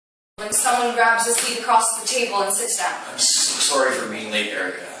when someone grabs a seat across the table and sits down. I'm so sorry for being late,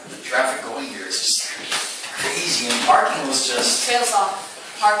 Erica. The traffic going here is just crazy, and parking was just... Trails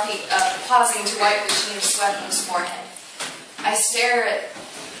off, pausing to wipe the sheen of sweat on his forehead. I stare at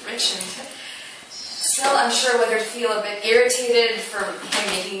Richard, still unsure whether to feel a bit irritated for him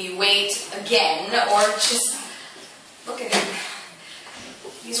making me wait again, or just look at him.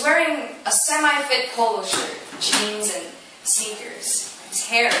 He's wearing a semi-fit polo shirt, jeans, and sneakers. His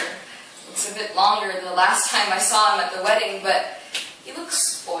hair looks a bit longer than the last time I saw him at the wedding, but he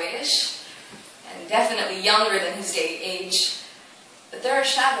looks boyish, and definitely younger than his age. But there are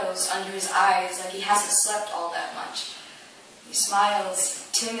shadows under his eyes, like he hasn't slept all that much. He smiles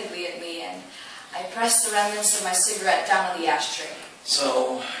timidly at me, and I press the remnants of my cigarette down on the ashtray.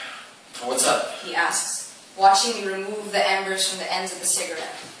 So, what's up? He asks, watching me remove the embers from the ends of the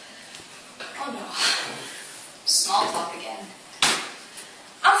cigarette. Oh no. Small talk again.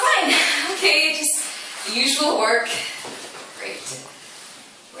 I'm fine. Okay, just the usual work. Great.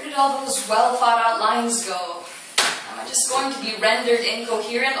 Where did all those well-thought-out lines go? Am I just going to be rendered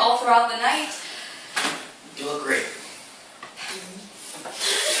incoherent all throughout the night? You look great.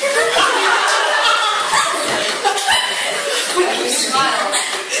 He smiled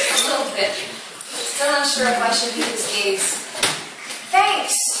a little bit, still unsure if I should meet his gaze.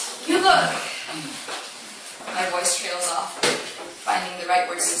 Thanks! You look... My voice trails off, finding the right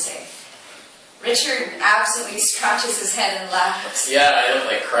words to say. Richard absently scratches his head and laughs. Yeah, I look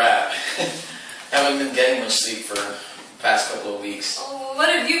like crap. Haven't been getting much sleep for the past couple of weeks. Oh, what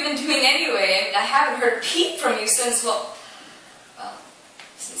have you been doing anyway? I mean, I haven't heard a peep from you since, well,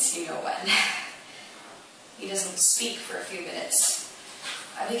 since you know when. He doesn't speak for a few minutes.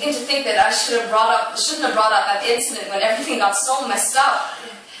 I begin to think that I shouldn't have brought up that incident when everything got so messed up.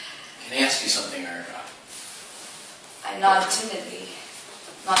 Can I ask you something, Erica? I nod timidly,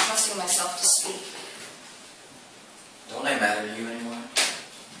 not trusting myself to speak. Don't I matter to you anymore?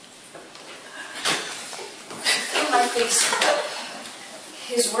 In my face,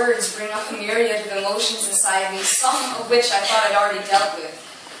 his words bring up a myriad of emotions inside me, some of which I thought I'd already dealt with.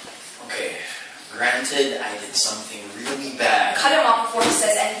 Okay, granted, I did something really bad. Cut him off before he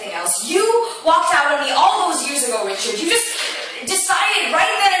says anything else. You walked out on me all those years ago, Richard. You just decided right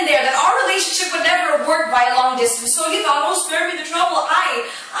then and there that our relationship would never work by a long distance, so you thought, oh, spare me the trouble.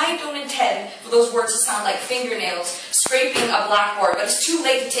 I don't intend for those words to sound like fingernails scraping a blackboard, but it's too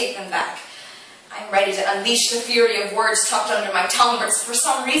late to take them back. I'm ready to unleash the fury of words tucked under my tongue, but for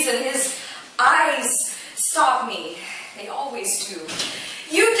some reason his eyes stop me. They always do.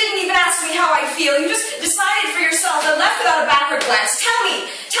 You didn't even ask me how I feel. You just decided for yourself and left without a backward glance. Tell me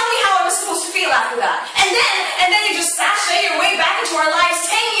how I was supposed to feel after that. And then you just sashay your way back into our lives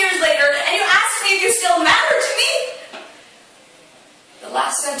 10 years later, and you ask me if you still matter to me? The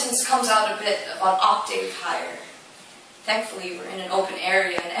last sentence comes out a bit of an octave higher. Thankfully, we're in an open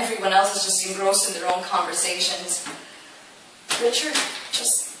area, and everyone else is just engrossed in their own conversations. Richard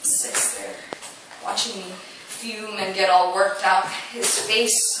just sits there, watching me fume and get all worked out, his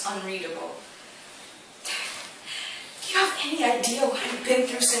face unreadable. Do you have any idea what I've been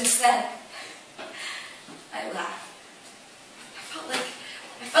through since then? I laugh.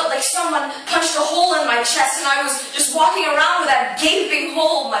 I felt like someone punched a hole in my chest and I was just walking around with that gaping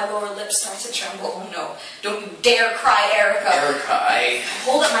hole. My lower lip starts to tremble. Oh no, don't you dare cry, Erica. Erica, I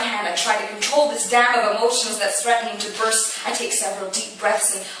hold up my hand. I try to control this dam of emotions that's threatening to burst. I take several deep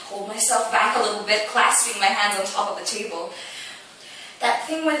breaths and hold myself back a little bit, clasping my hands on top of the table. That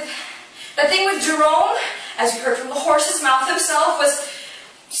thing with Jerome, as you heard from the horse's mouth himself, was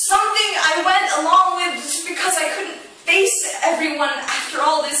something I went along with just because I couldn't face everyone after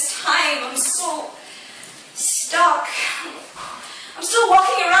all this time. I'm so stuck. I'm still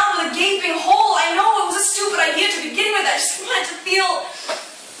walking around with a gaping hole. I know it was a stupid idea to begin with. I just wanted to feel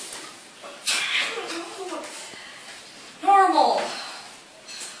normal.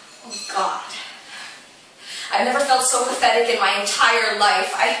 Oh God. I've never felt so pathetic in my entire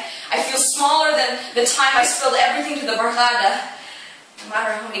life. I feel smaller than the time I spilled everything to the barrada. No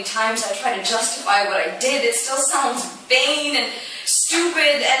matter how many times I try to justify what I did, it still sounds vain and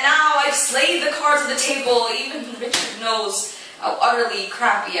stupid, and now I've just laid the cards on the table. Even Richard knows how utterly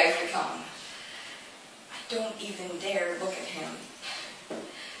crappy I've become. I don't even dare look at him.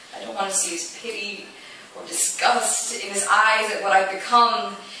 I don't want to see his pity or disgust in his eyes at what I've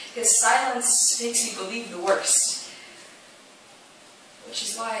become. His silence makes me believe the worst. Which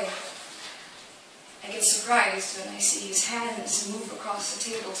is why I get surprised when I see his hands move across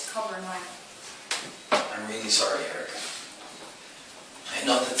the table to cover mine. I'm really sorry, Erica. I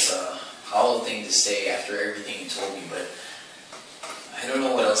know that's a hollow thing to say after everything you told me, but I I don't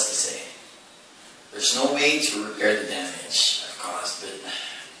know what else to say. There's no way to repair the damage I've caused, but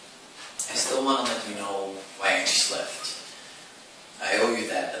I still want to let you know why I just left. I owe you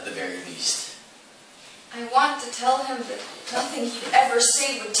that at the very least. I want to tell him that nothing he'd ever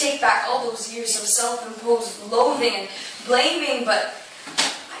say would take back all those years of self-imposed loathing and blaming, but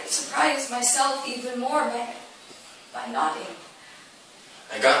I surprised myself even more by nodding.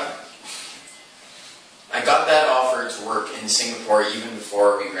 I got that offer to work in Singapore even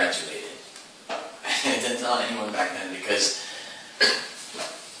before we graduated. I didn't tell anyone back then because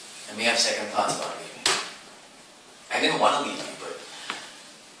I may have second thoughts about leaving. I didn't want to leave you, but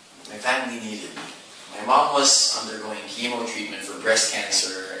my family needed me. My mom was undergoing chemo treatment for breast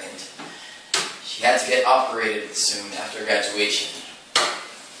cancer and she had to get operated soon after graduation.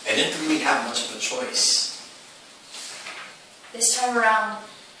 I didn't really have much of a choice. This time around,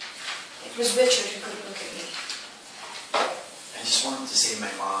 it was Richard who couldn't look at me. I just wanted to save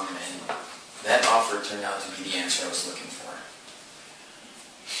my mom, and that offer turned out to be the answer I was looking for.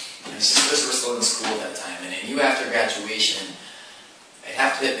 My sisters were still in school at that time, and I knew after graduation, I'd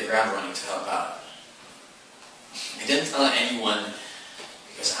have to hit the ground running to help out. I didn't tell anyone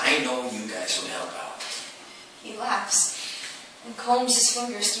because I know you guys would help out. He laughs and combs his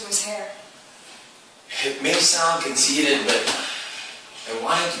fingers through his hair. It may sound conceited, but I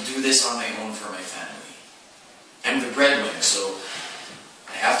wanted to do this on my own for my family. I'm the breadwinner, so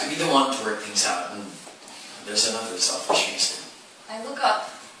I have to be the one to work things out, and there's another selfish reason. I look up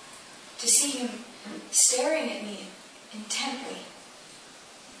to see him staring at me intently.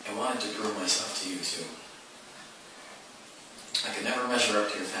 I wanted to prove myself to you too. I could never measure up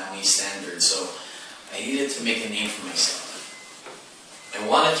to your family's standards, so I needed to make a name for myself. I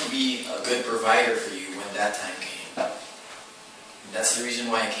wanted to be a good provider for you when that time came. And that's the reason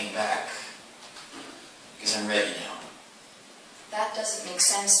why I came back. Because I'm ready now. That doesn't make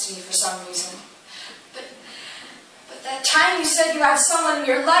sense to me for some reason. But that time you said you had someone in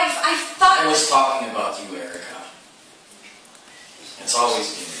your life, I thought... I was talking about you, Erica. It's always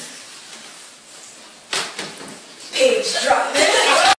been there. Page drop.